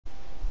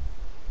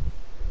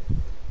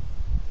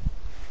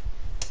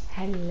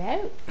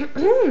Hello.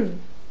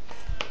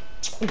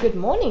 Good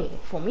morning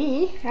for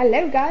me.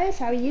 Hello guys,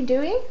 how are you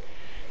doing?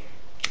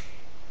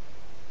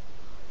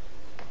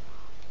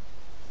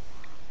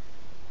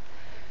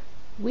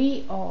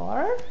 We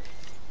are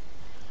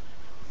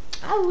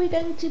we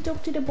going to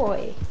talk to the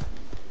boy?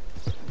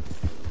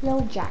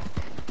 No, Jack.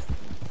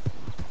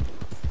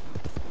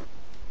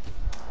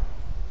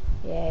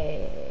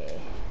 Yay.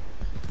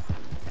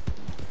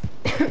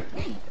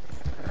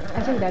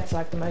 I think that's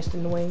like the most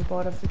annoying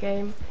part of the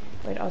game,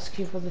 where it asks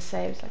you for the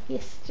saves. Like,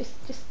 yes,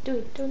 just do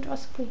it. Don't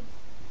ask me.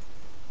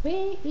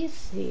 Where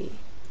is he?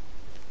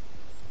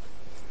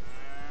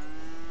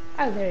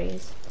 Oh, there he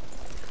is.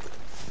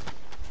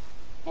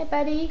 Hey,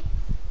 buddy.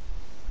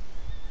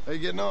 How you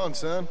getting on,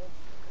 son?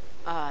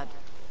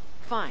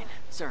 Fine,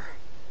 sir.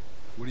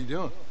 What are you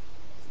doing?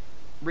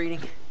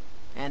 Reading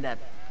and,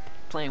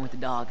 playing with the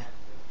dog.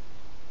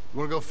 You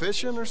wanna go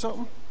fishing or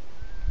something?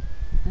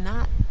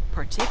 Not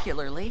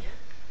particularly.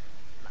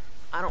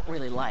 I don't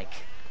really like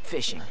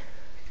fishing.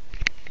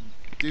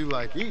 Do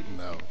like eating,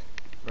 though,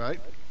 right?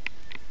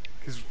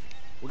 Because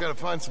we gotta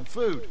find some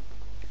food.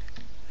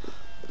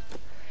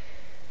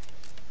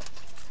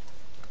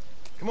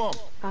 Come on.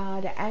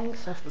 The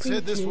angst of Let's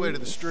head this way to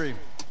the stream.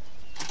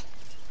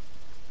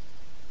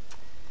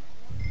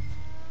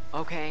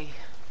 Okay,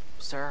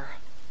 sir.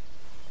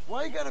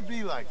 Why you gotta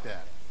be like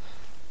that?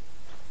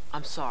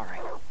 I'm sorry.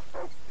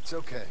 It's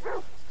okay.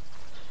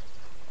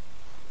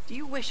 Do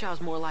you wish I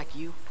was more like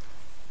you?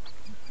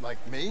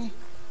 Like me?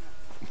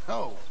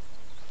 No.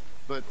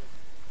 But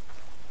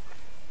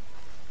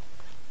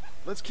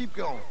let's keep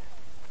going.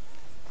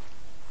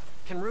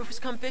 Can Rufus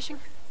come fishing?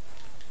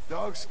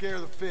 Dogs scare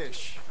the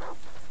fish.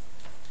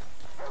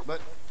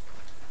 But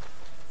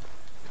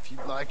if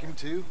you'd like him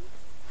to,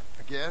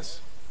 I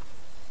guess.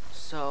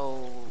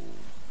 So,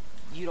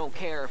 you don't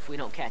care if we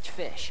don't catch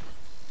fish?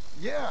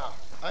 Yeah,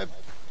 I'm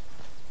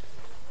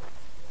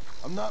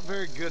not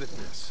very good at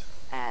this.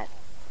 At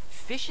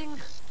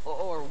fishing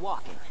or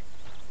walking?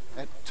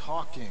 At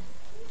talking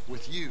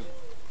with you.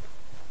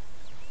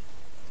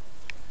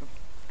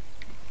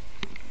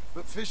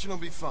 But fishing will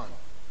be fun.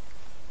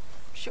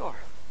 Sure.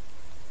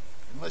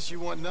 Unless you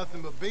want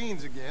nothing but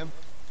beans again.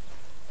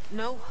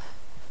 No.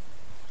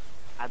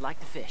 I'd like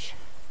to fish.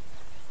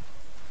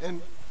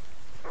 And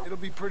it'll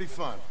be pretty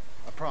fun,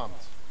 I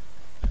promise.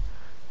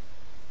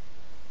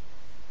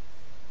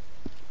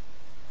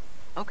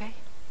 Okay.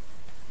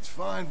 It's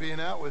fine being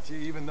out with you,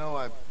 even though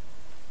I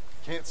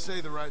can't say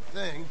the right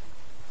thing.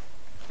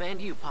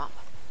 And you, Pop.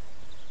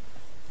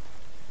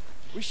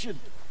 We should...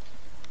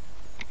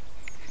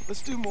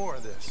 Let's do more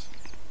of this.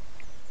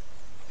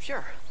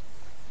 Sure.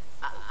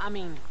 I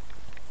mean,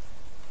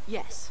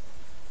 yes.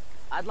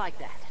 I'd like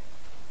that.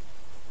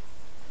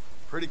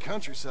 Pretty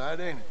countryside,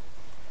 ain't it?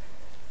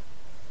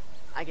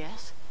 I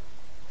guess.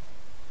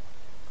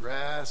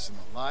 Grass and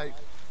the light.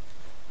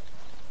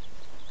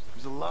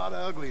 There's a lot of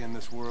ugly in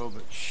this world,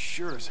 but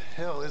sure as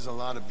hell is a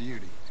lot of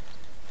beauty.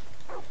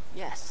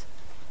 Yes.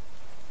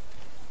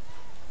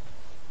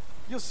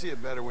 You'll see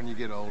it better when you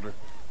get older.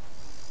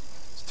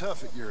 It's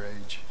tough at your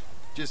age.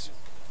 Just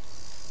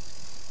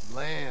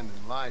land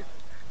and life.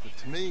 But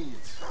to me,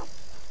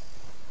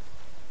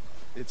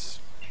 it's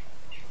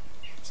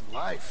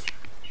life.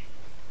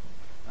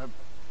 I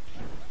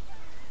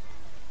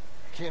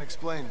can't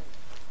explain it.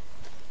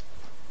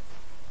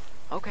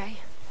 Okay.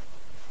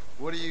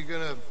 What are you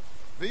gonna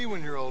be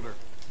when you're older?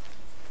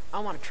 I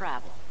want to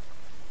travel.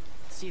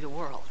 See the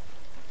world.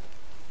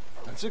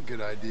 That's a good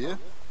idea.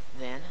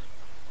 Then,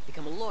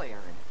 become a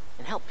lawyer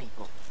and help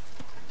people.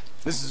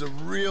 This is a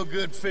real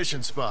good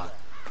fishing spot.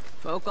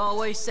 Folk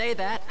always say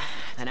that,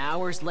 and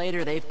hours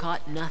later they've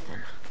caught nothing.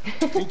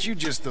 Ain't you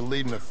just the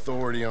leading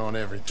authority on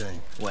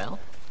everything? Well,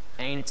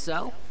 ain't it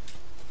so?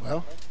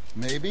 Well,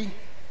 maybe.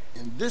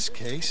 In this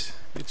case,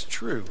 it's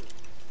true.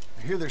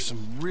 I hear there's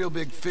some real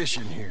big fish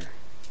in here.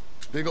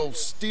 Big old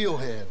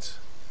steelheads.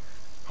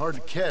 Hard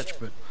to catch,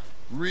 but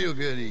real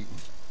good eating.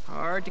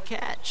 Hard to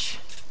catch.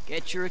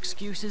 Get your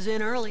excuses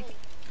in early.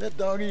 That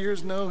dog of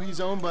yours know he's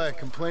owned by a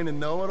complaining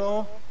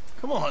know-it-all?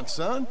 Come on,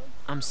 son.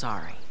 I'm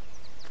sorry.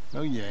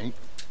 No, you ain't.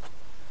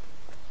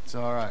 It's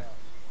all right.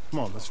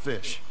 Come on, let's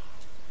fish.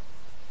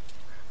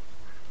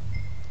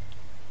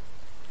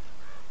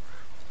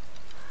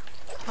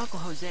 Uncle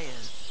Hosea,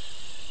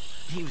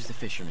 he was the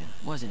fisherman,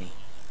 wasn't he?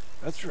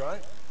 That's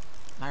right.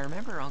 I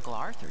remember Uncle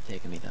Arthur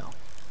taking me, though.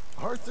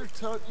 Arthur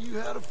taught you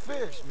how to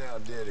fish now,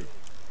 did he?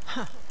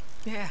 Huh,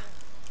 yeah.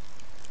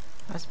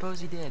 I suppose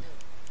he did.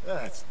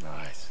 That's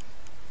nice.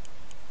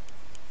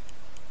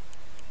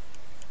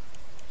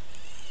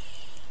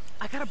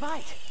 I got a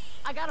bite!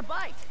 I got a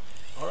bite!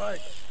 All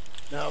right.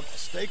 Now,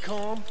 stay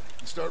calm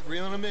and start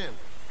reeling them in.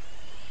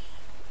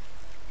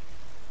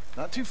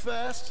 Not too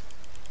fast.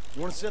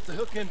 You want to set the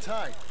hook in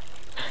tight.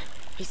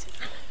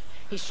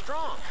 He's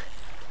strong.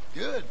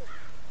 Good.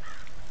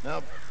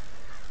 Now,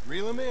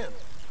 reel him in.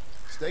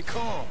 Stay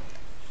calm.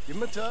 Give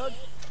him a tug.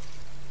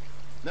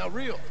 Now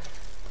reel.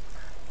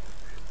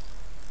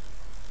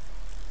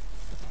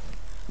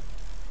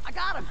 I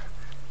got him!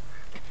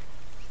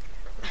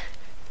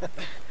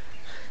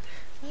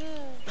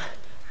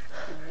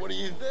 What do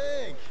you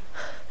think?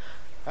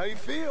 How you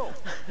feel?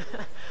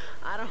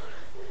 I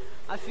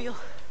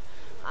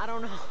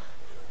don't know.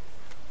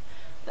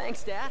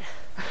 Thanks, Dad.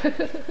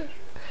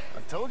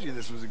 I told you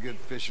this was a good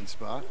fishing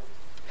spot.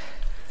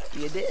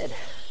 You did.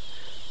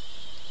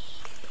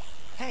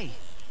 Hey,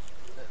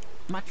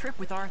 my trip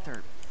with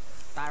Arthur,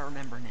 I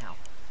remember now.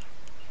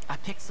 I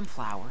picked some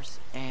flowers,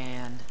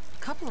 and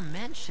a couple of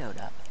men showed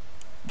up,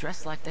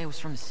 dressed like they was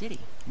from the city.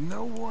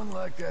 No one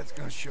like that's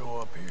gonna show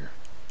up here.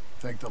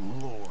 Thank the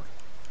Lord.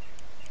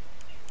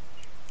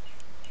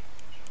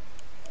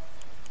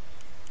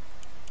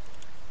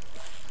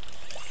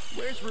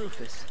 Where's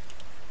Rufus?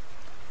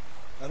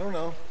 I don't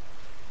know.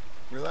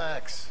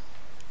 Relax.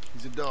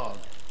 He's a dog.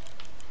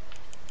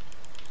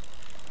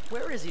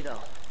 Where is he,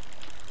 though?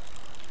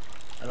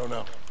 I don't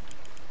know.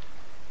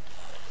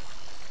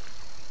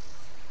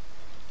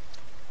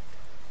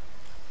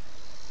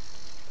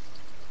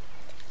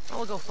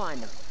 I'll go find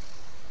him.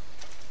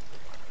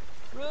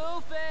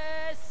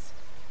 Rufus!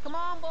 Come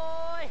on,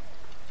 boy!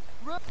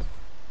 Rufus!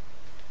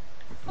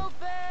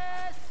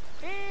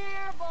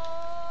 Here,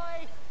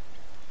 boy!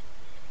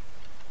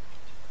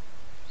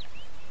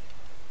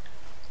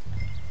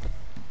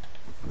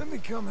 Let me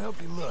come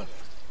help you look.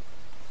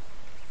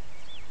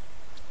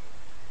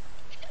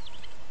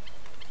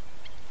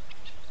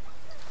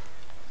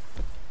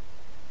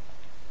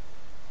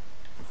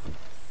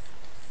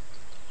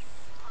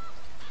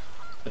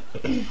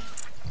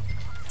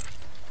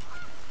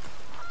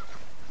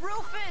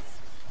 Rufus!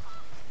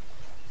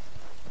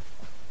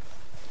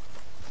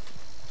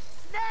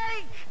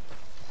 Snake!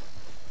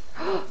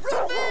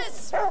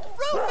 Rufus!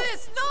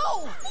 Rufus,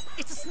 no!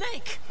 It's a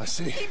snake! I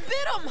see. He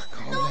bit him!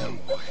 Calm No! down,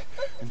 boy.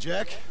 And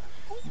Jack,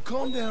 you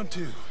calm down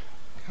too.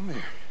 Come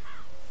here.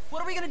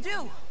 What are we gonna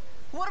do?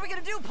 What are we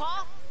gonna do,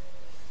 Pa?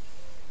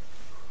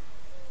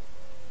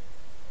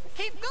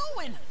 Keep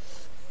going!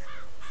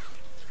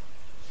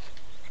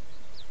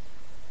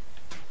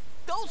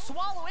 Don't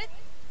swallow it!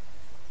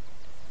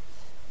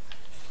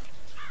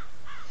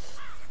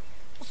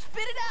 Well,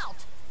 spit it out!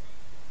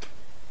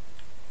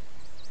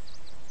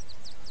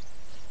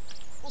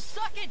 Well,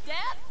 suck it,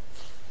 Dad!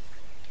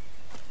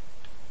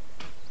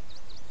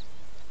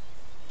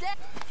 Dad,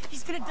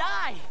 he's gonna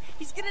die!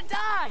 He's gonna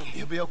die!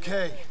 He'll be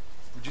okay.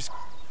 We just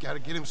gotta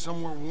get him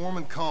somewhere warm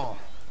and calm.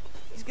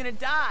 He's gonna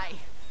die!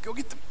 Go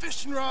get the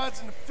fishing rods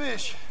and the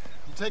fish.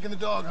 I'm taking the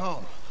dog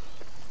home.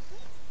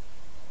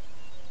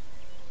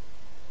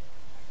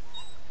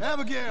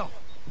 Abigail!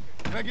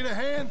 Can I get a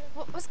hand?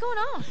 What's going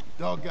on?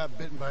 Dog got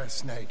bitten by a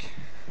snake.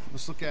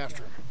 Let's look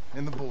after him.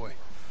 And the boy.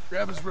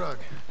 Grab his rug.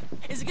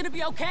 Is it gonna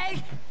be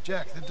okay?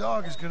 Jack, the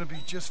dog is gonna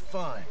be just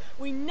fine.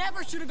 We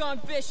never should have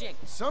gone fishing!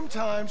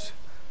 Sometimes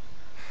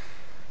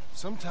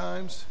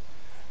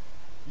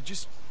you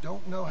just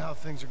don't know how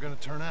things are gonna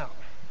turn out.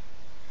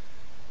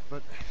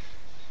 But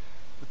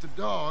with the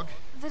dog...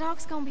 The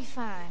dog's gonna be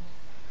fine.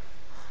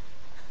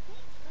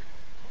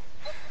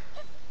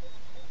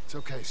 It's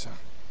okay, son.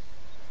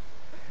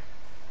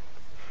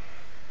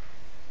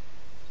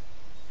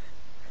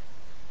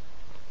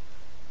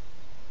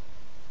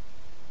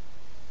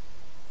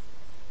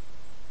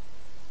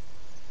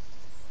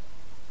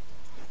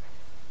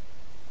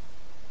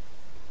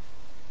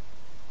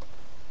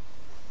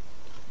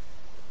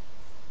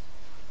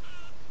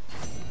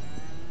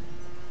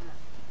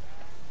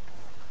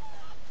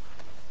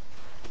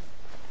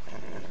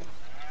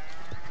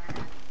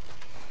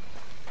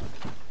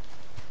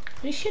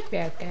 He should be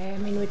okay. I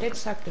mean, we did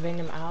suck the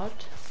venom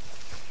out.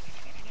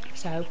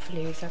 So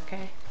hopefully he's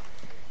okay.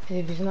 And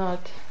if he's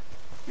not...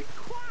 Be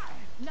quiet!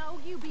 No,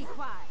 you be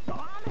quiet.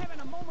 I'm having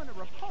a moment of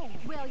repose.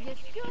 Well, you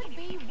should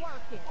be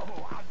working.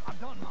 Oh, I've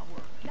done my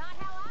work. Not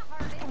how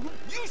I heard it.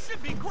 You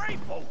should be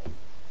grateful.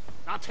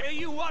 I'll tell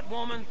you what,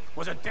 woman,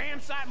 was a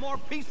damn sight more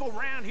peaceful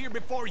round here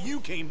before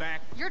you came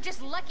back. You're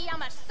just lucky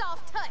I'm a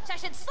soft touch. I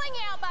should sling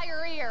you out by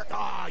your ear.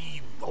 Ah,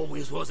 you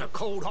always was a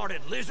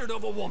cold-hearted lizard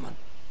of a woman.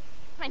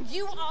 And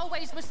you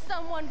always was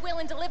someone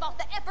willing to live off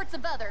the efforts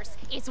of others.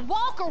 It's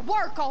walk or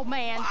work, old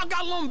man. I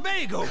got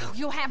lumbago.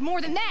 You'll have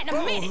more than that in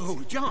a minute.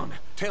 Oh, John,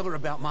 tell her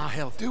about my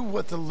health. Do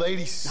what the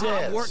lady says.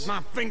 I worked my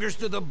fingers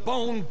to the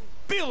bone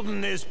building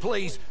this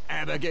place,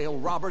 Abigail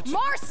Roberts.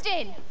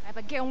 Marston!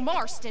 Abigail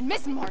Marston.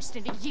 Miss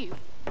Marston to you.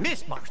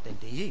 Miss Marston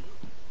to you.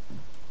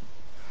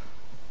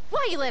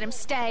 Why you let him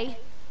stay?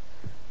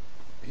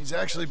 He's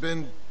actually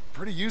been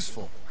pretty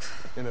useful.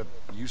 In a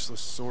useless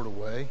sort of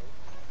way.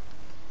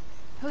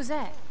 Who's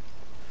that?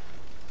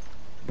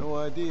 No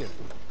idea.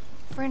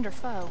 Friend or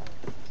foe?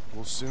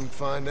 We'll soon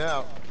find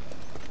out.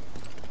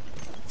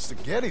 It's the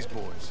Geddes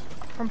boys.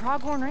 From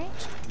Pronghorn Ranch?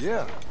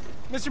 Yeah.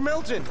 Mr.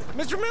 Milton!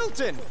 Mr.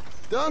 Milton!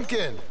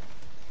 Duncan!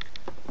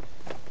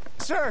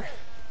 Sir,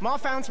 Ma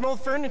found some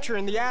old furniture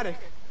in the attic.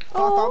 I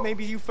thought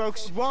maybe you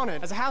folks would want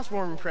it as a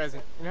housewarming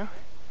present, you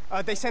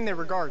know? They send their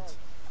regards.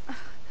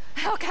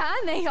 How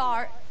kind they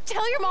are.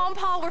 Tell your mom and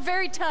pa we're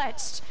very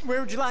touched. Where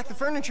would you like the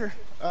furniture?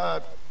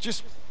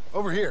 Just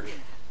over here.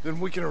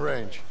 Then we can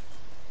arrange.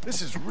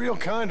 This is real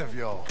kind of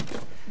y'all.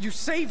 You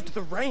saved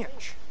the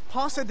ranch.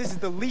 Paul said this is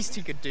the least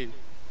he could do.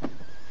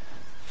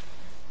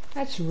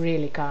 That's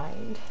really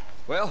kind.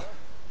 Well,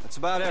 that's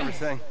about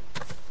everything.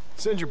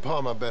 Send your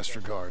pa my best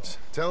regards.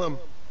 Tell him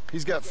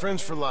he's got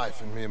friends for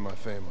life in me and my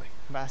family.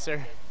 Bye,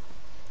 sir.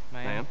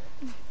 Ma'am?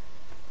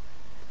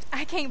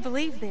 I can't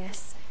believe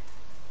this.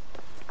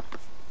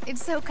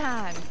 It's so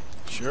kind.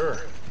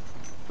 Sure.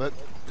 But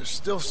there's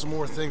still some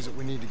more things that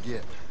we need to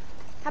get.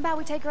 How about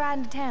we take a ride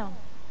into town?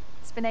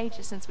 It's been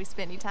ages since we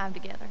spent any time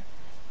together.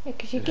 Yeah,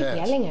 because you It keep has.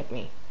 yelling at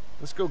me.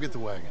 Let's go get the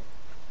wagon.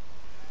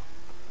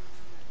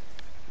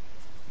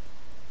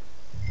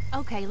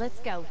 Okay, let's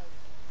go.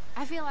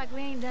 I feel like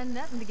we ain't done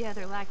nothing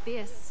together like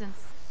this since,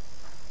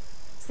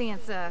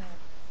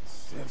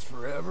 Since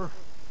forever?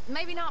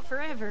 maybe not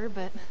forever,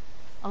 but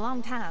a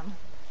long time.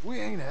 We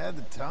ain't had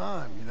the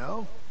time, you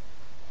know?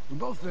 We've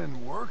both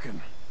been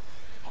working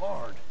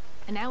hard.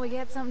 And now we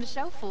got something to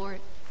show for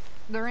it.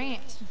 The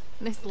ranch,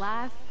 this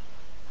life.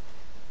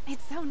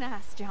 It's so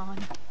nice, John.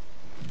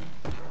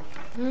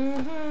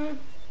 Mm-hmm.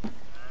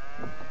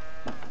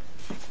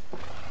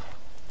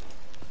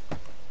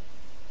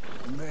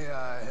 May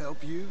I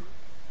help you,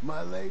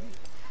 my lady?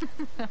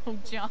 Oh,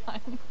 John.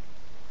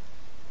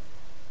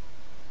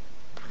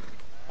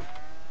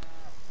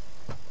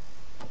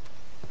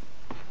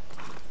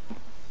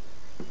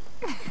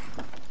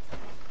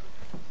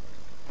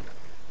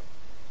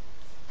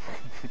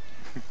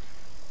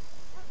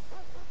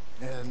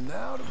 And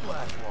now to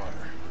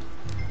Blackwater.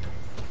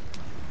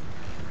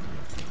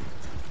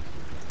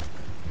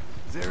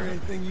 Is there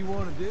anything you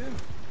want to do?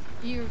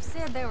 You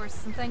said there were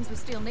some things we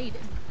still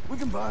needed. We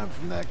can buy them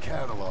from that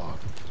catalog.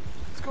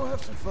 Let's go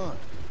have some fun.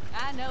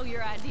 I know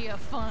your idea of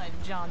fun,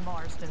 John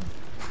Marston.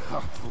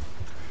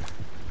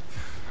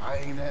 I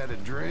ain't had a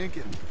drink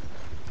and,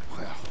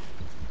 well,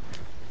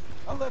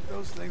 I left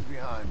those things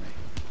behind me.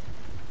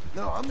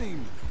 No, I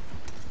mean,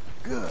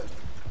 good,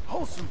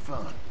 wholesome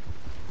fun.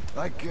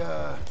 Like,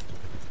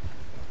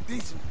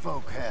 decent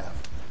folk have.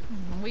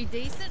 We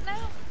decent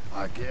now?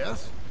 I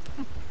guess.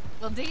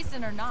 Well,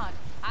 decent or not,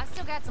 I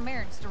still got some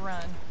errands to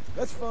run.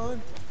 That's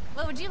fun.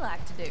 What would you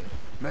like to do?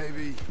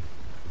 Maybe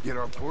get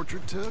our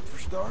portrait took,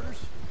 for starters?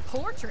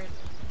 Portrait?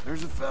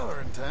 There's a fella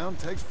in town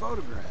takes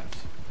photographs.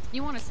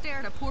 You want to stare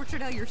at a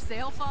portrait of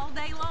yourself all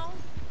day long?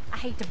 I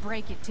hate to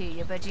break it to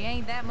you, but you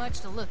ain't that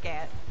much to look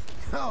at.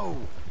 No,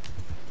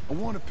 I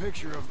want a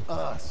picture of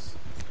us.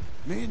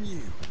 Me and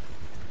you.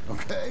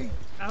 Okay?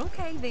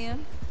 Okay,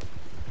 then.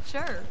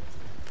 Sure.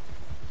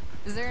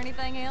 Is there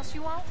anything else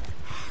you want?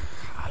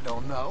 I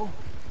don't know.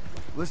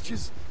 Let's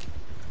just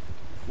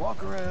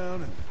walk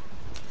around and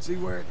see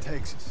where it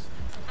takes us.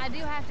 I do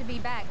have to be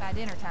back by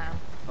dinner time.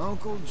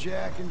 Uncle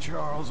Jack and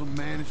Charles will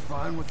manage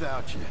fine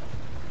without you.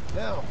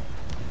 Hell,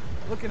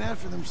 looking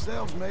after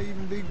themselves may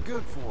even be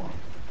good for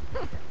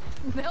them.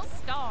 They'll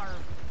starve.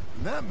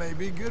 And that may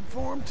be good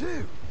for them,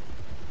 too.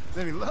 With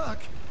any luck,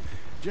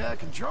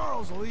 Jack and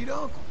Charles will eat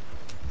Uncle.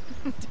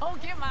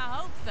 Don't get my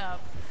hopes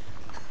up.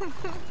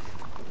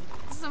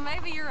 So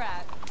maybe you're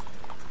right.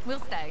 We'll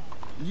stay.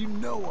 You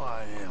know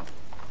I am.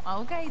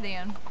 Okay,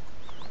 then.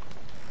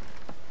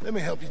 Let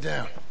me help you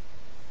down.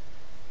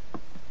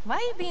 Why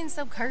are you being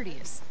so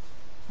courteous?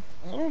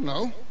 I don't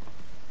know.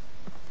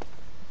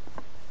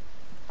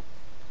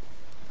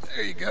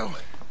 There you go.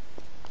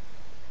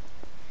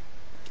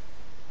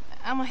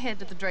 I'm gonna head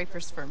to the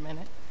Drapers for a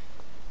minute.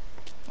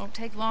 Won't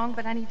take long,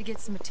 but I need to get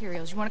some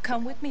materials. You wanna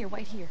come with me or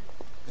wait here?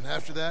 And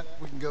after that,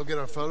 we can go get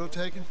our photo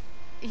taken?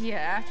 Yeah,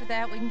 after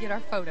that we can get our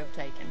photo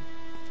taken.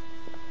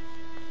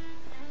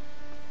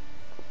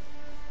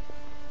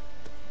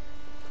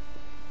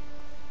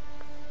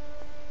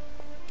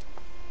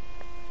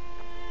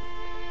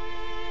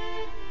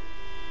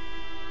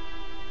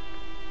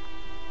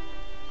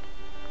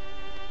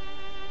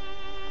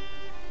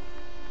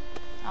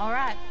 All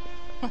right,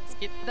 let's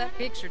get that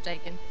picture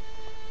taken.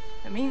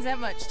 It means that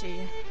much to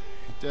you.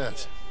 It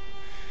does.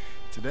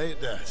 Today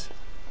it does.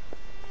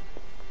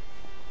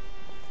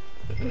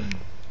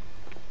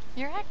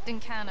 You're acting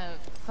kind of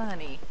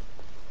funny.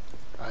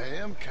 I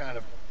am kind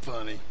of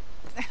funny.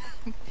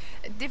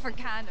 A different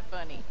kind of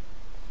funny.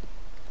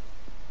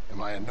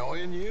 Am I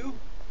annoying you?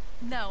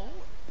 No.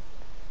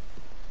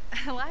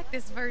 I like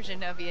this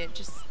version of you. It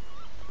just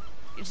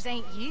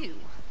ain't you.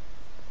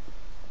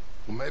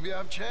 Well, maybe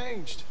I've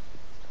changed.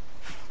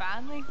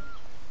 Finally?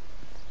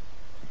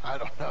 I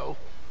don't know.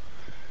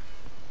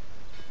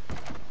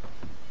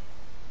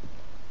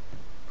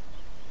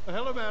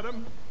 Hello,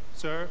 madam.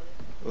 Sir.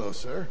 Hello,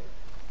 sir.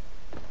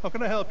 How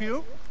can I help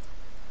you?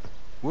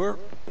 We'd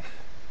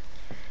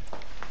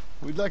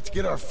like to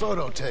get our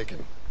photo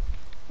taken.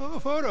 Oh, a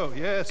photo.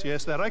 Yes,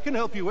 yes, that I can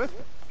help you with.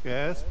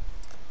 Yes.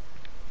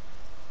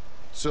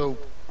 So,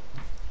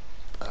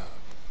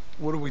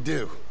 what do we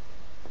do?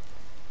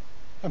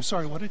 I'm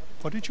sorry, what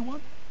did you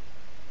want?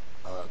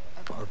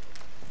 Our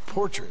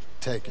portrait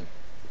taken.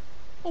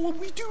 Oh, well,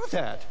 we do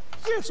that.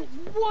 Yes,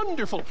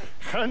 wonderful.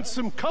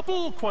 Handsome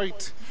couple,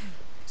 quite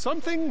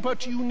something,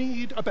 but you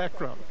need a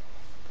background.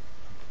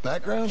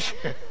 Background?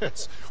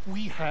 Yes,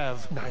 we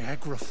have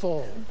Niagara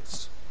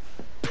Falls,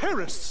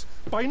 Paris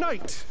by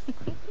night.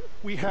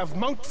 We have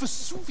Mount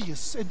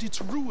Vesuvius and its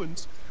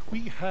ruins.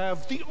 We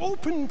have the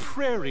open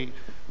prairie.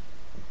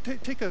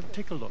 Take a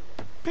look.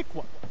 Pick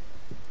one.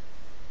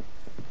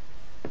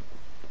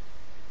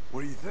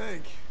 What do you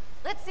think?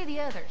 Let's see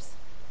the others.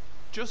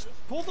 Just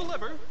pull the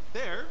lever,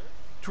 there,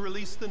 to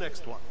release the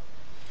next one.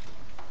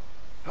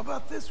 How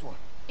about this one?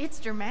 It's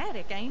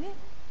dramatic, ain't it?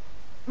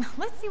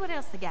 Let's see what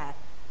else they got.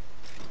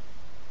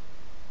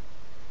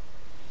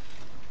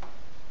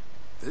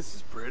 This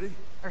is pretty.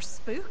 Or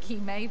spooky,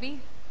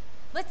 maybe.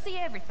 Let's see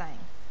everything.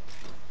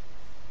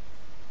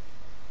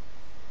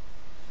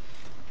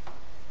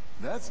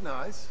 That's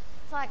nice.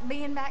 It's like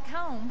being back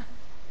home.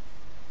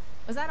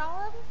 Was that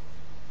all of them?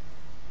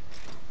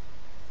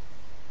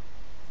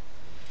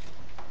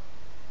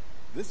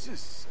 This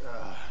is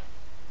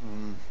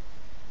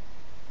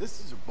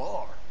a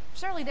bar.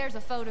 Surely there's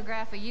a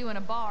photograph of you in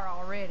a bar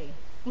already.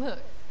 Look,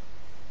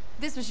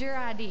 this was your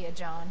idea,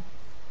 John.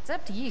 It's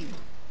up to you.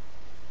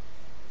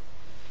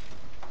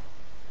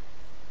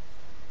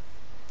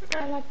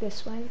 I like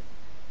this one.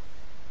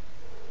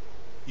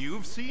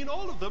 You've seen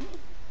all of them.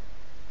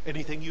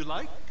 Anything you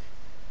like?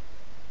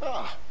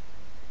 Ah,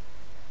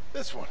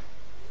 this one.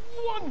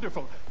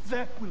 Wonderful.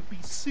 That will be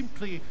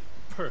simply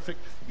perfect.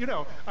 You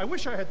know, I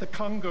wish I had the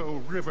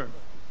Congo River,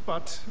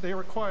 but they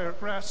require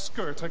grass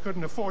skirts. I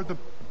couldn't afford them.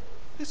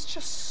 It's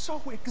just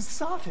so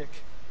exotic.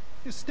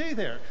 You stay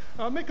there.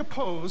 Make a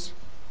pose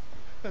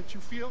that you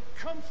feel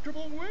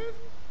comfortable with.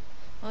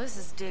 Well, this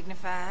is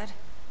dignified.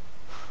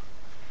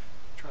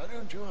 Try to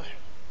enjoy it.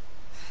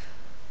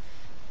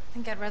 I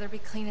think I'd rather be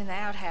cleaning the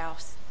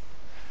outhouse.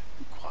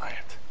 Be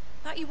quiet.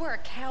 Thought you were a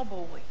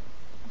cowboy.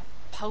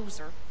 A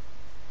poser.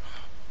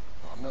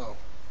 Oh, no.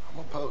 I'm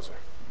a poser.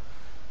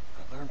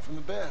 I learned from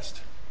the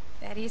best.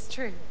 That is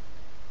true.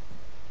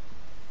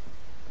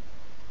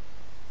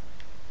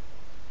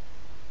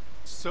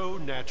 So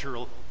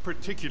natural,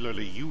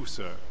 particularly you,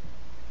 sir.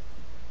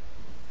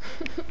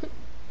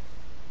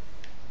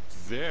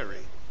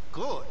 Very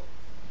good.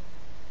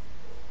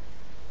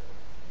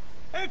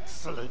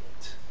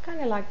 Excellent.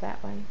 Kind of like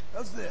that one.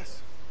 How's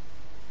this?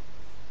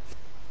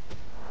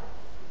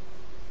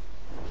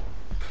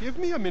 Give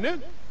me a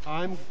minute.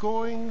 I'm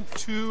going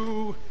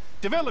to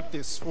develop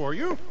this for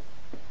you.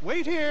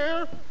 Wait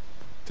here.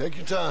 Take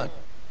your time.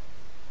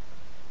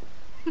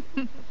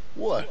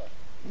 What?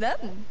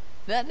 Nothing.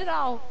 Nothing at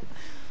all.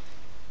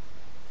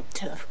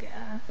 Tough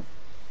guy.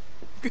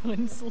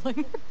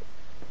 Gunslinger.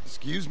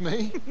 Excuse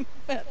me?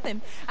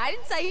 Nothing. I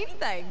didn't say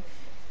anything.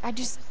 I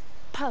just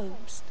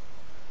posed.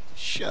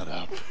 Shut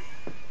up.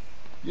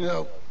 You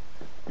know,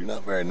 you're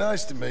not very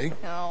nice to me.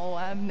 Oh,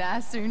 I'm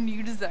nicer than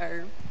you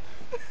deserve.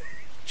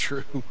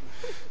 True.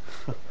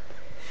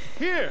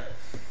 Here.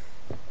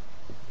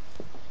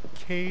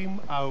 Came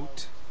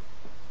out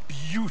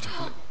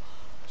beautifully.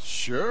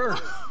 Sure.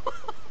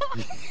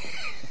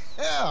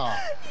 Yeah.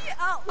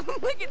 Oh,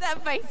 look at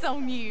that face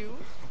on you.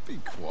 Be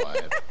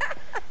quiet.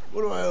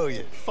 What do I owe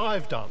you?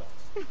 $5.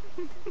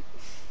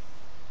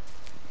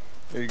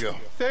 There you go.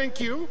 Thank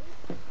you.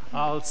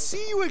 I'll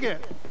see you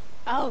again.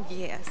 Oh,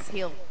 yes.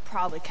 He'll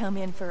probably come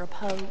in for a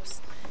pose.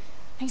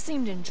 He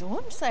seemed to enjoy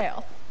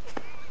himself.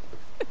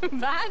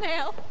 Bye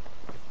now.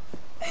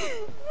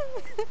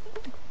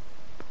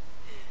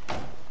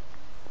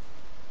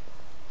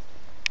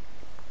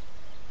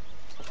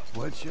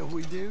 What shall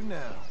we do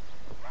now?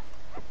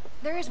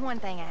 There is one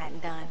thing I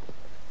hadn't done.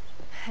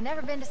 I've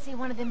never been to see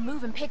one of them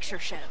moving picture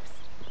shows.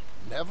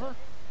 Never?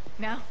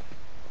 No?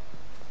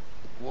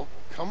 Well,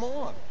 come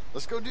on.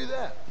 Let's go do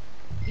that.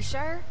 You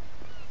sure?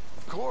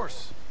 Of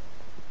course.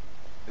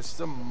 It's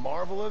the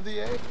marvel of the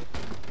age.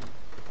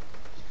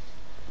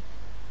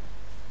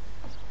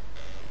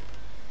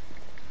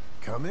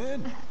 Come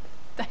in.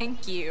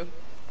 Thank you.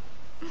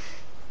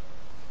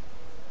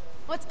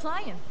 What's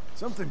playing?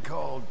 Something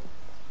called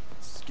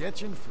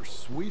Sketching for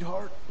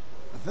Sweetheart,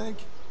 I think.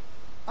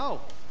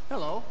 Oh,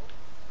 hello.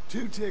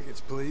 2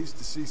 tickets, please,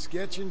 to see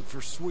Sketching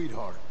for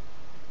Sweetheart.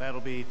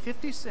 That'll be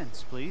 50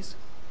 cents, please.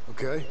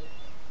 Okay.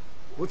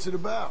 What's it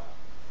about?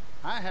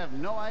 I have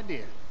no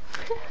idea.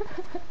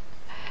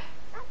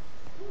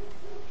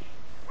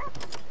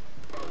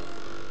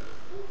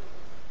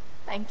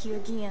 Thank you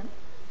again.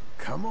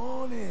 Come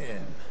on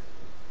in.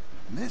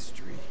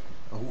 Mystery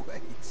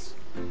awaits.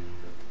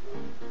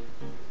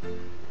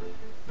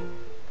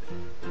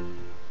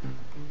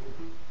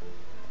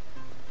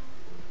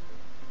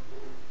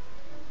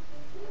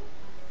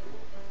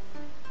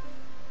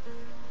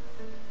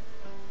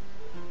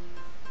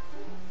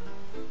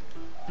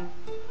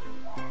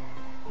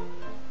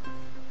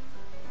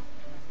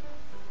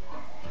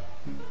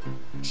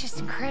 It's just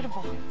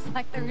incredible. It's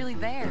like they're really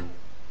there.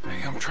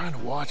 Hey, I'm trying to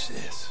watch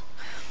this.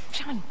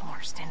 Johnny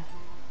Marston.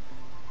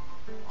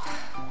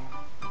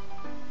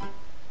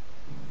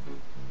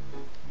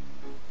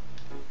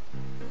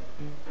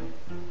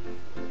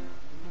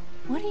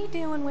 What are you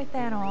doing with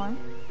that arm?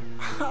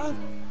 I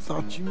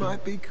thought you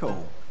might be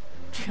cold.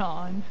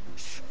 John.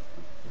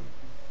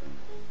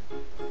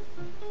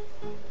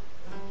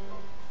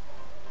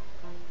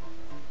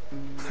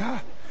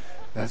 Ha!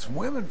 That's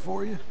women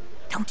for you.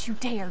 Don't you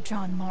dare,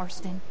 John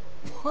Marston.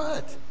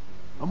 What?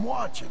 I'm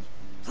watching.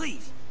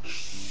 Please.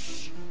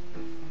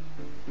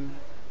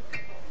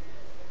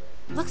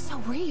 Looks so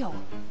real.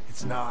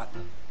 It's not.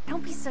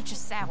 Don't be such a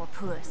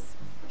sourpuss.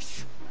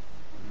 Shh.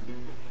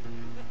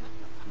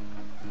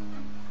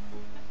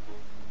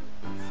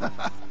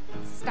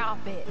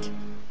 Stop it.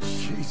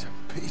 She's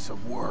a piece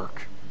of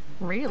work.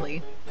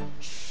 Really?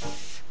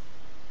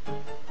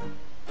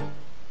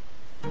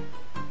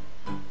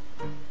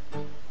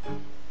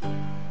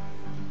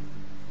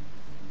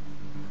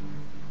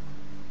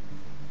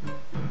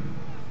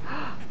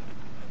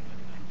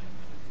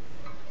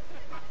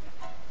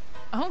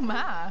 Oh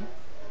my.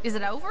 Is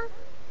it over?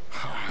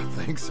 I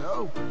think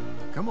so.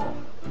 Come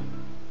on.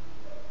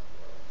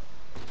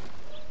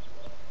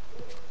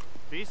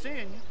 Be seeing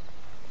you.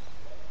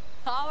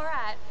 All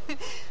right.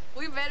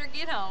 We better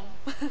get home.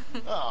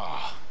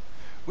 Ah,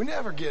 we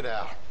never get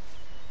out.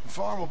 The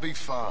farm will be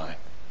fine.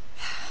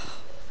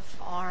 The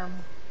farm.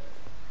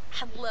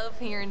 I love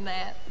hearing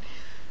that.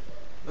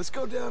 Let's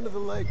go down to the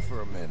lake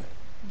for a minute.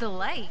 The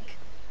lake?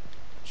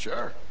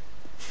 Sure.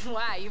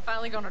 Why, you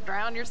finally gonna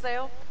drown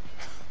yourself?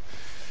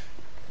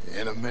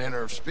 In a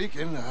manner of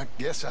speaking, I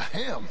guess I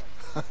am.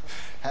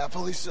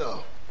 Happily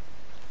so.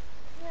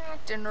 You're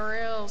acting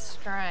real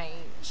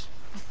strange.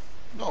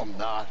 No, I'm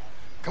not.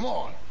 Come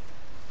on.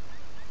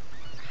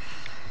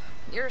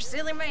 You're a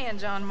silly man,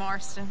 John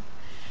Marston.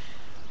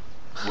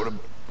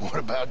 What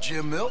about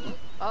Jim Milton?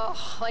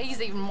 Oh,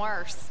 he's even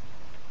worse.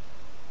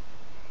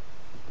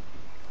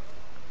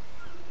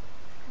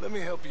 Let me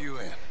help you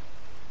in.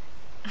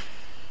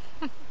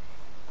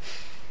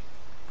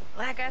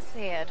 Like I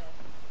said,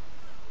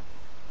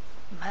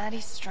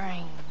 mighty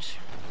strange.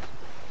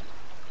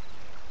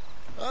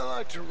 I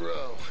like to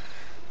row.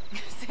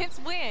 Since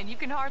when? You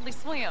can hardly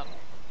swim.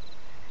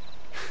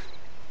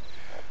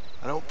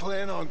 I don't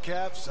plan on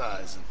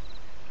capsizing.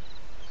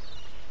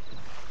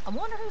 I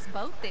wonder whose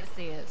boat this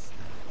is.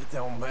 It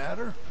don't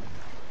matter.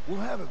 We'll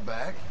have it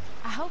back.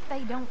 I hope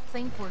they don't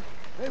think we're...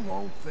 They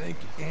won't think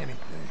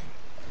anything.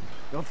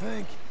 Don't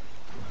think.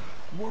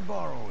 We're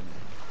borrowing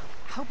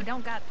it. I hope it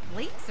don't got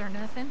leaks or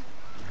nothing.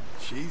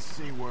 She's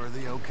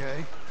seaworthy,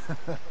 okay?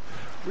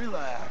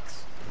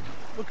 Relax.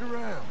 Look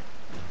around.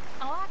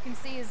 All I can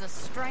see is a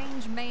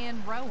strange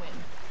man rowing.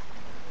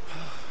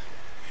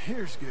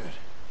 Here's good.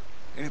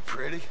 Ain't it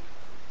pretty?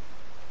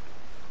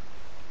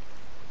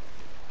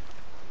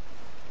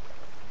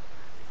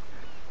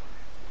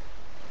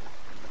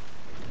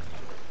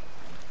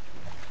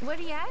 What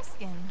are you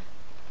asking?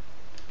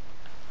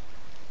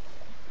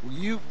 Will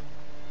you...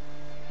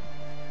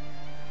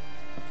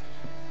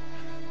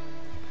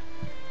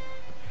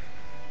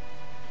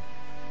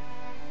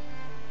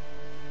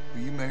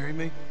 Will you marry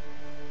me?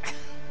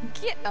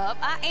 Get up.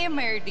 I am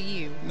married to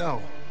you.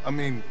 No, I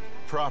mean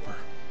proper.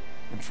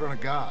 In front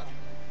of God.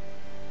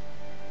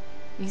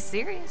 You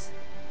serious?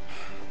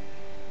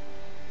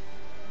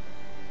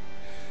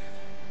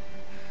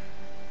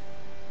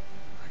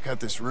 I got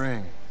this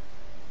ring.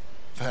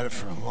 I've had it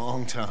for a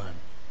long time.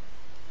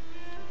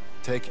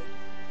 Take it.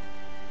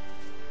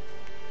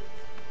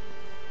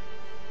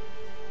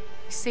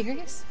 You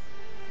serious?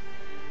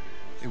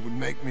 It would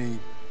make me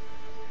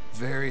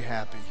very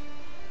happy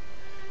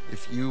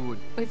if you would...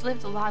 We've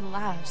lived a lot of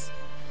lives.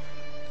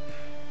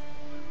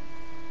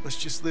 Let's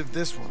just live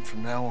this one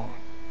from now on.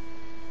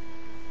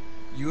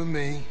 You and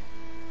me,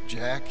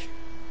 Jack,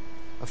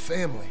 a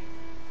family,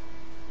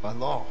 by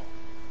law.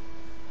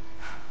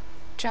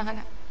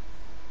 John,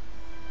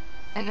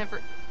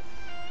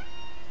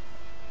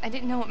 I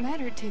didn't know it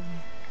mattered to me.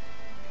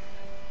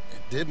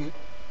 It didn't.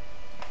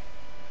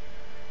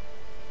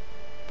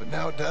 But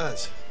now it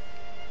does.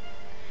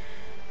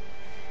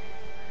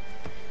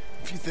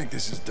 If you think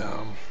this is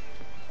dumb,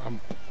 I'm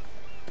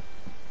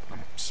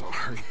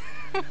sorry.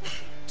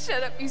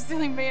 Shut up, you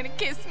silly man, and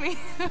kiss me.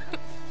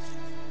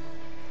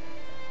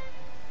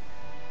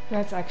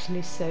 That's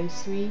actually so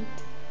sweet.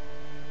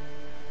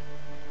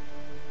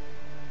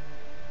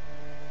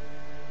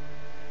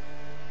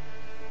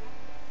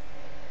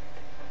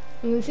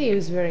 You can see he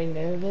was very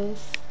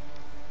nervous.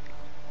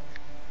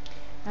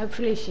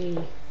 Hopefully she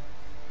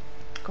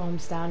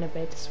calms down a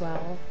bit as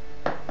well.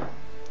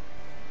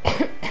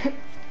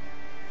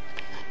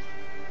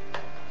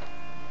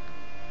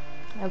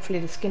 Hopefully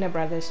the Skinner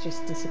brothers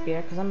just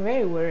disappear, because I'm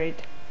very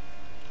worried.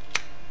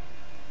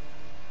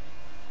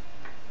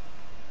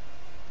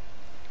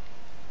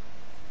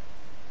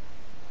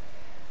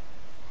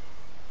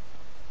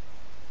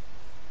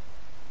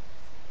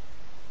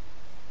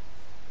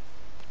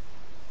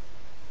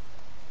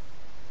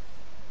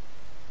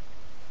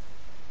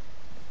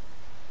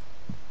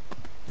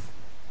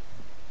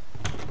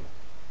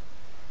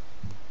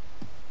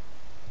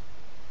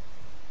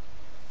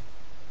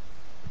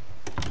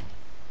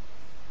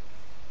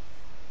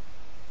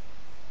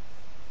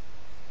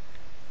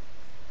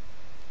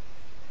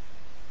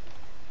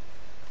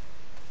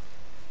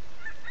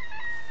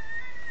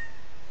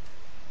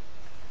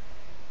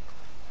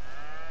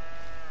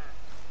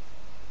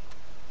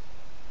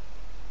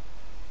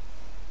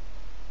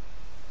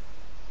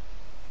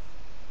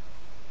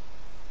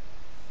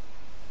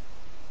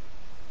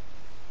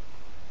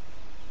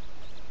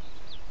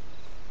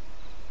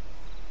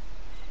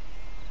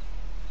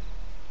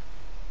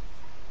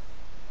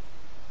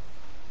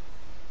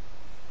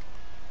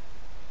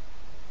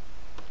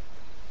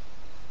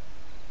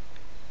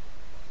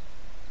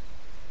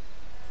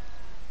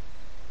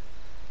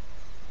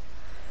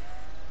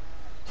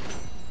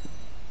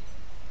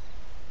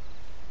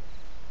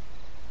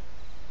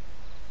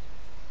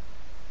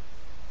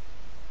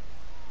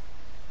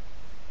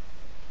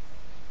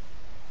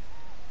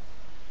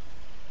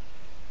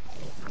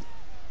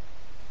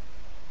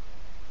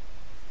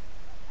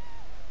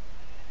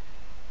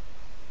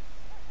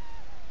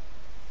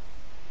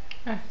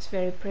 Oh, it's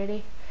very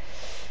pretty.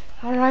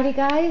 Alrighty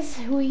guys,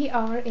 we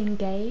are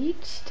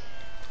engaged.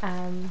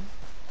 The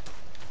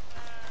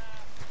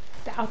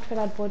outfit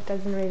I bought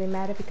doesn't really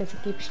matter because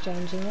it keeps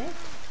changing it.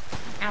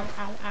 Ow,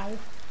 ow, ow.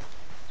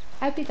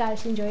 I hope you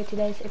guys enjoyed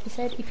today's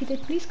episode. If you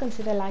did, please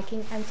consider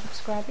liking and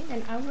subscribing,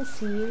 and I will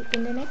see you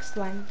in the next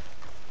one.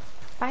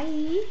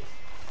 Bye!